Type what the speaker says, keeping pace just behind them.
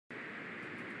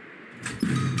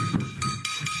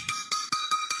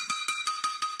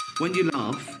When you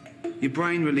laugh, your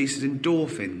brain releases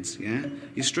endorphins, yeah?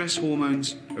 Your stress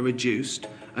hormones are reduced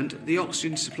and the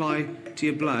oxygen supply to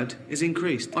your blood is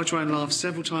increased. I try and laugh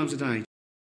several times a day.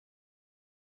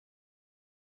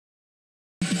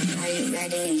 Are you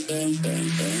ready?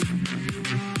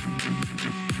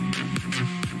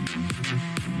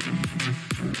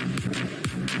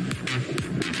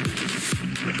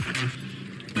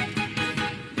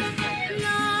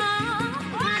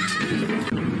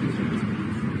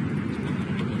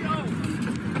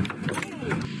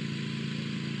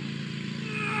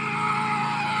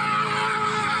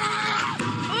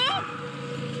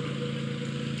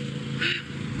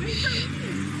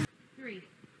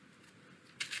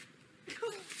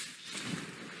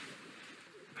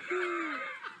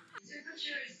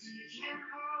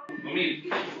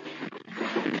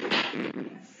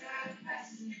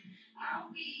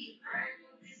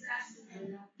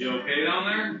 You okay down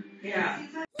there? Yeah.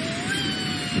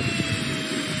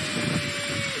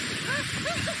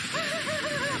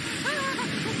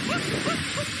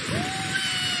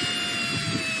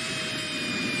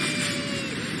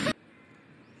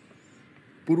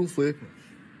 Puro fuego.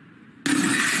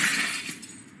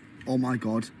 Oh my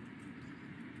god.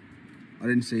 I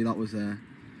didn't see that was there.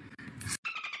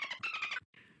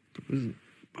 Bro,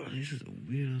 this is a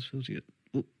weird ass filter.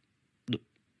 Oh, no.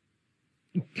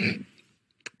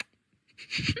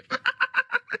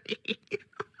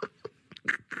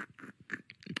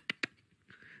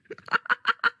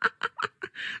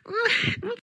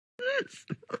 What's this?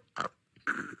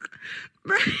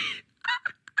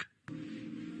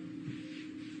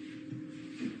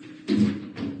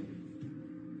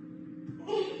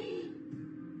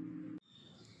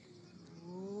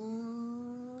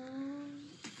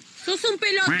 ¡Sos un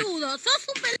pelotudo! ¡Sos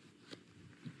un pelotudo!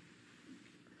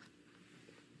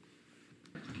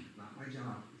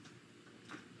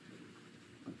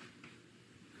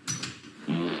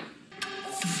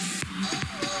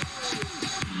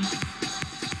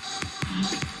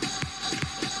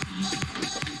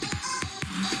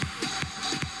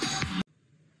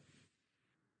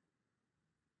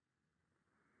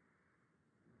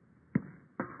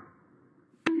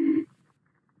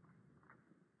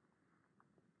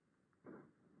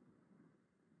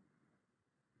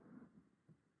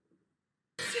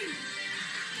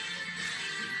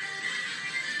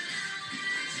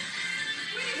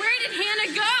 Where did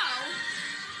Hannah go?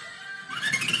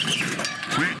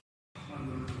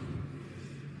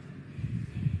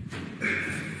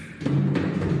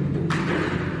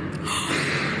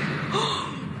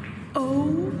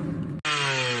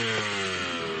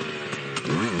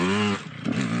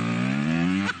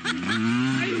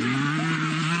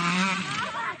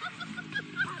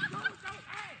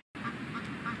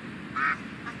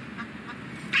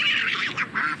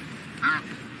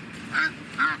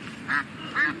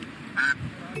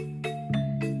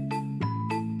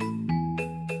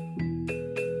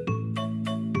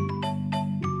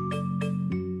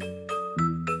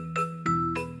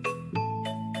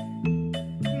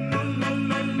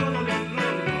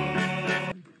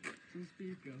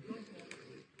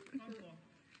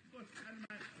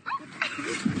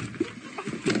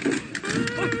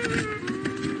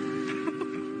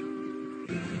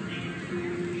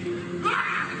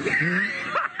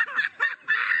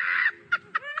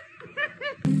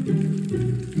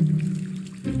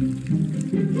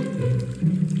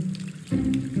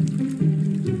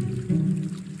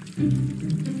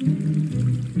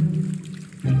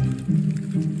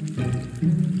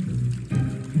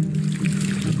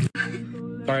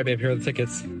 All right, babe, here are the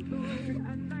tickets.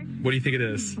 What do you think it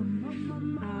is?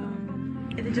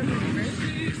 Is it just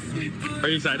numbers? Are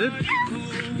you excited?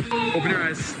 Open your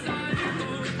eyes.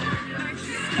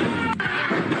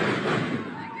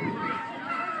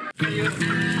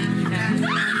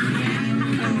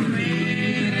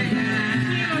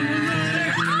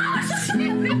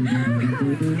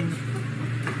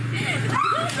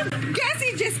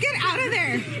 Cassie, just get out of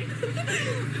there.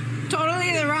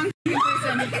 Totally the wrong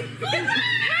person.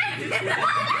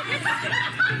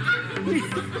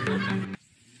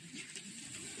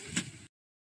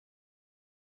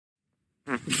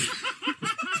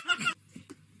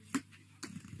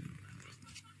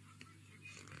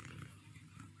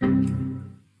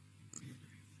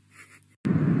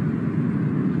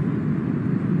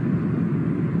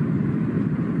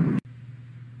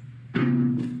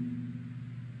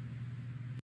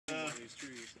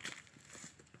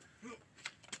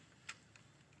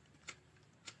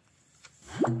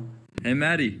 Hey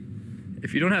Maddie,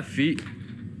 if you don't have feet,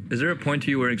 is there a point to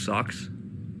you wearing socks?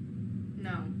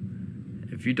 No.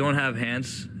 If you don't have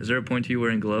hands, is there a point to you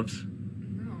wearing gloves?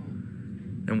 No.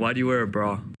 Then why do you wear a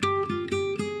bra?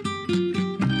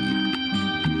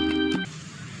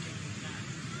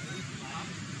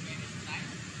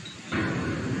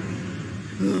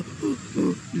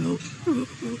 no.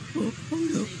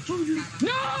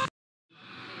 No!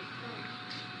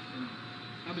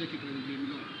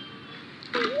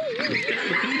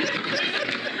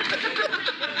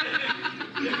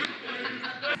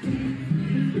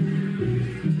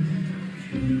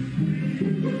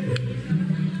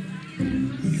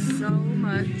 So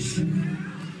much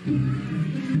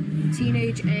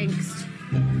teenage angst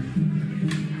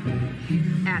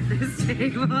at this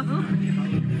table.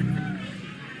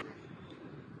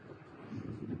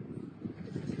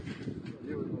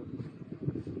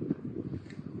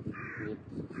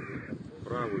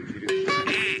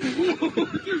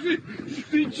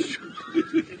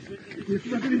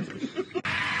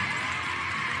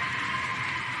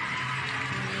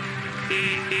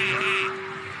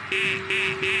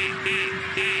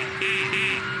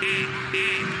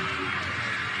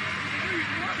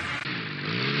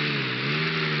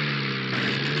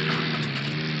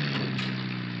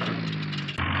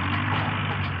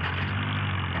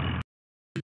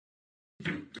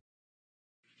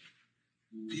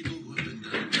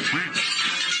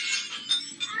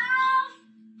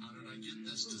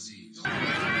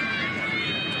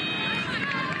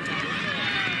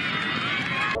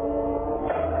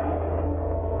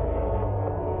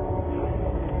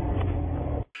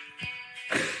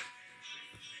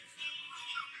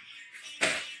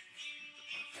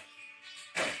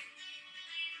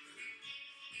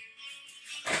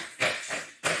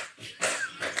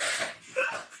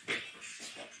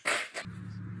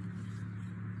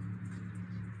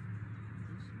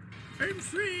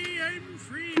 I'm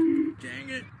free, dang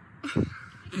it.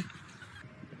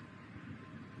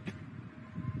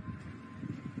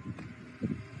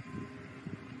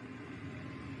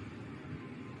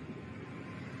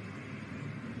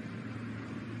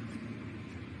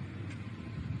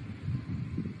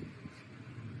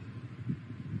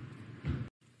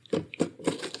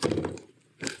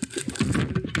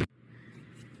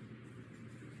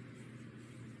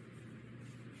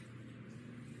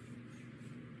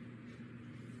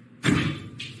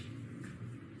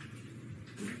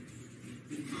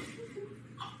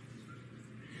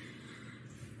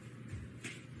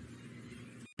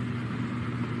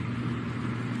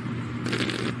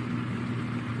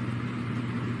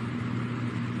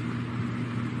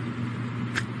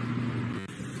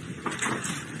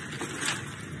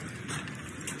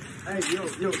 Hey, yo,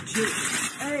 chill.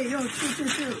 Hey, yo,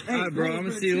 chill. Hey, Alright, bro, I'm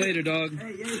gonna see you later, dog.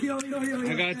 Hey, yo.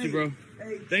 I got you, bro.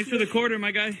 Hey, Thanks for the quarter,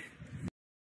 my guy.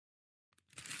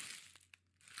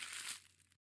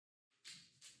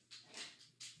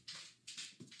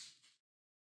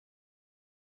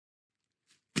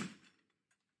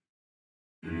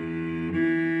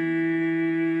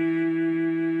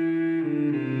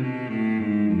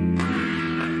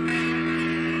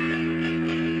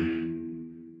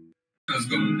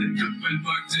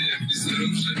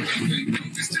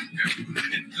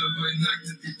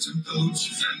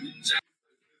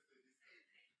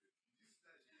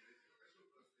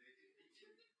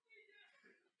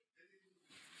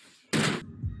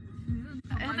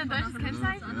 Er hat ein deutsches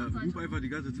Kennzeichen. Ja, ruf einfach die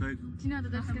ganze Zeit. Tina hat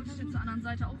ein deutsches Kennzeichen zur anderen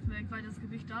Seite auch weg, weil das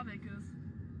Gewicht da weg ist.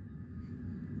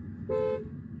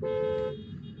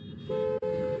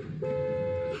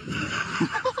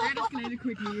 Ja, das kleine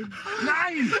Quickie.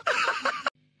 Nein!